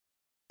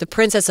The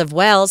Princess of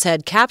Wales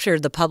had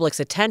captured the public's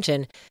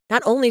attention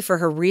not only for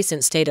her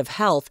recent state of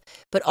health,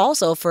 but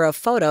also for a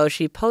photo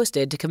she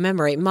posted to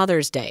commemorate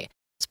Mother's Day,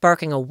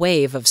 sparking a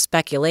wave of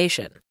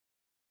speculation.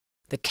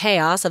 The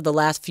chaos of the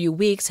last few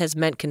weeks has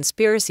meant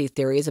conspiracy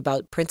theories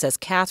about Princess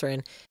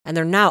Catherine, and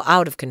they're now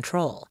out of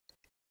control.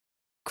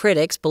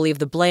 Critics believe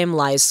the blame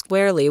lies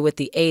squarely with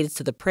the aides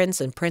to the Prince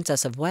and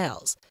Princess of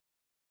Wales.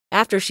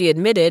 After she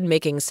admitted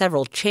making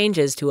several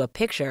changes to a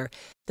picture,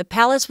 the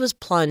palace was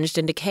plunged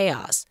into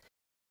chaos.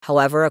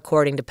 However,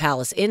 according to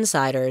palace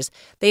insiders,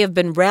 they have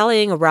been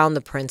rallying around the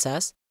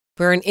princess,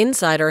 where an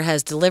insider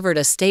has delivered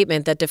a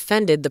statement that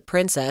defended the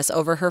princess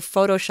over her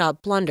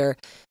Photoshop blunder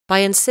by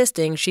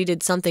insisting she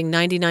did something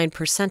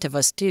 99% of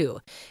us do,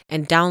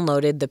 and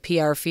downloaded the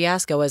PR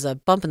fiasco as a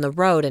bump in the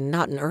road and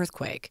not an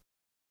earthquake.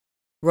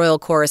 Royal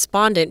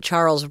correspondent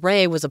Charles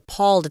Ray was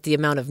appalled at the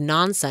amount of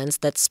nonsense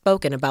that's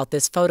spoken about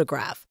this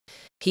photograph.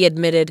 He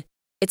admitted,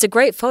 "It's a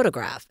great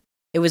photograph.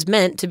 It was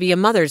meant to be a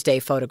Mother's Day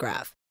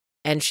photograph.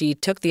 And she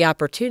took the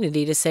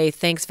opportunity to say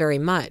thanks very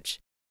much."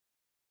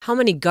 How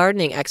many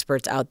gardening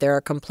experts out there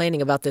are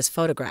complaining about this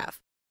photograph?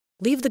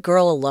 Leave the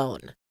girl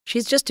alone.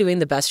 She's just doing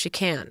the best she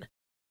can.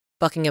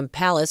 Buckingham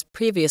Palace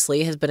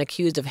previously has been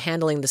accused of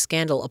handling the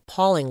scandal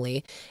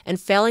appallingly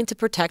and failing to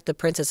protect the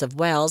Princess of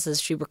Wales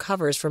as she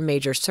recovers from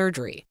major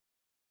surgery.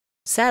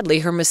 Sadly,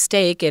 her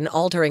mistake in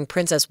altering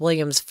Princess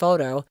William's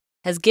photo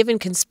has given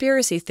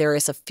conspiracy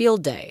theorists a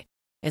field day.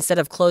 Instead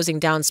of closing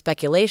down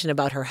speculation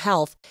about her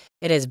health,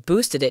 it has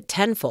boosted it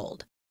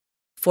tenfold.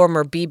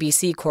 Former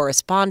BBC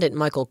correspondent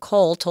Michael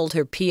Cole told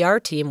her PR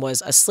team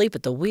was asleep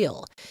at the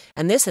wheel,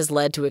 and this has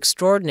led to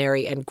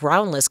extraordinary and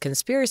groundless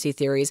conspiracy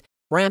theories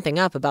ramping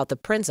up about the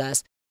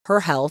princess,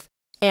 her health,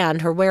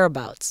 and her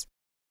whereabouts.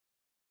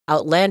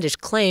 Outlandish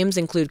claims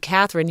include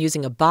Catherine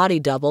using a body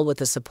double with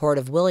the support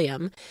of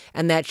William,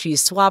 and that she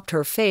swapped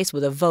her face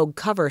with a Vogue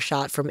cover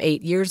shot from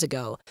 8 years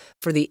ago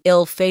for the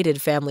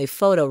ill-fated family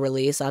photo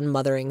release on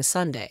Mothering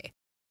Sunday.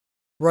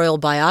 Royal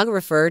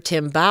biographer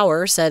Tim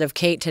Bauer said of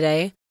Kate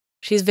today,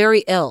 "She's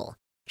very ill.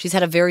 She's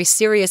had a very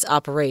serious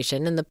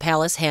operation, and the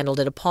palace handled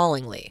it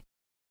appallingly."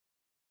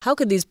 How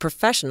could these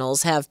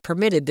professionals have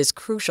permitted this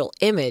crucial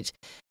image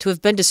to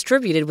have been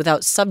distributed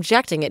without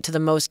subjecting it to the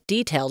most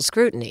detailed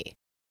scrutiny?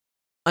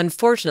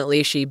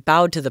 Unfortunately, she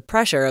bowed to the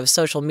pressure of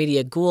social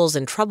media ghouls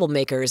and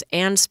troublemakers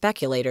and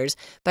speculators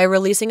by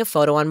releasing a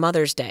photo on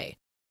Mother's Day.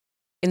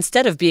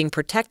 Instead of being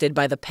protected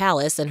by the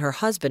palace and her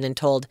husband and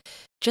told,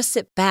 "Just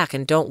sit back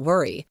and don't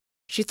worry,"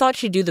 she thought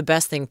she'd do the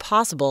best thing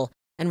possible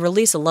and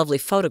release a lovely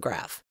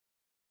photograph.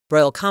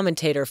 Royal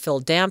commentator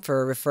Phil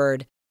Damfer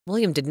referred,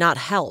 "William did not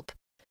help."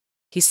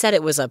 He said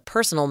it was a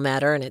personal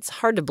matter, and it's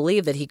hard to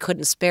believe that he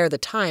couldn't spare the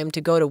time to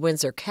go to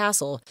Windsor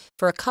Castle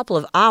for a couple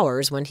of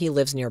hours when he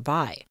lives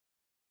nearby.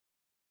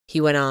 He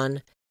went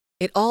on,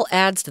 "It all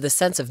adds to the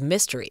sense of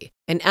mystery,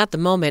 and at the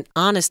moment,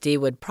 honesty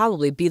would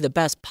probably be the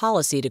best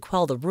policy to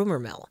quell the rumor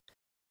mill."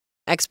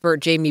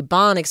 Expert Jamie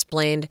Bond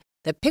explained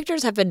that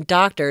pictures have been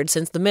doctored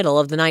since the middle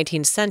of the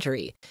 19th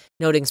century,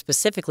 noting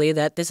specifically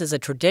that this is a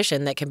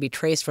tradition that can be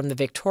traced from the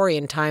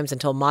Victorian times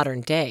until modern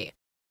day.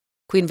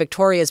 Queen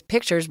Victoria's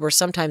pictures were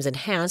sometimes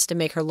enhanced to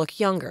make her look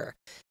younger,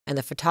 and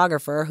the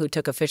photographer who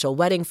took official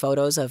wedding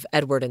photos of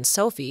Edward and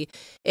Sophie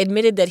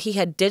admitted that he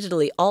had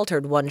digitally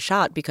altered one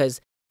shot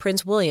because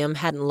Prince William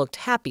hadn't looked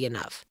happy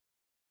enough.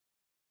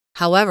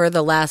 However,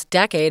 the last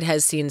decade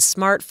has seen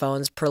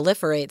smartphones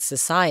proliferate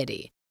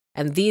society,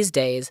 and these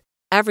days,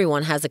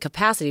 everyone has the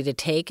capacity to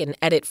take and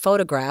edit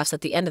photographs at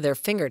the end of their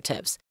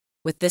fingertips,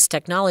 with this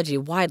technology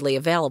widely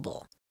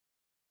available.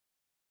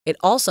 It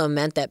also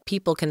meant that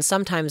people can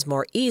sometimes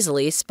more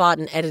easily spot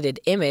an edited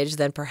image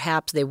than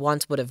perhaps they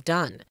once would have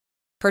done,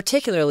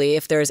 particularly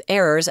if there's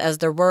errors as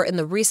there were in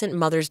the recent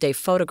Mother's Day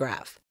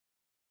photograph.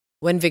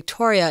 When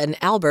Victoria and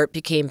Albert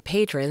became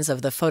patrons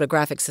of the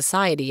Photographic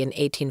Society in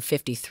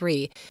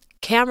 1853,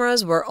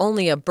 cameras were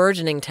only a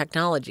burgeoning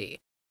technology,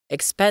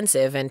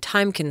 expensive and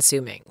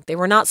time-consuming. They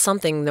were not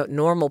something that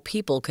normal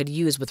people could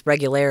use with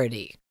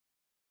regularity.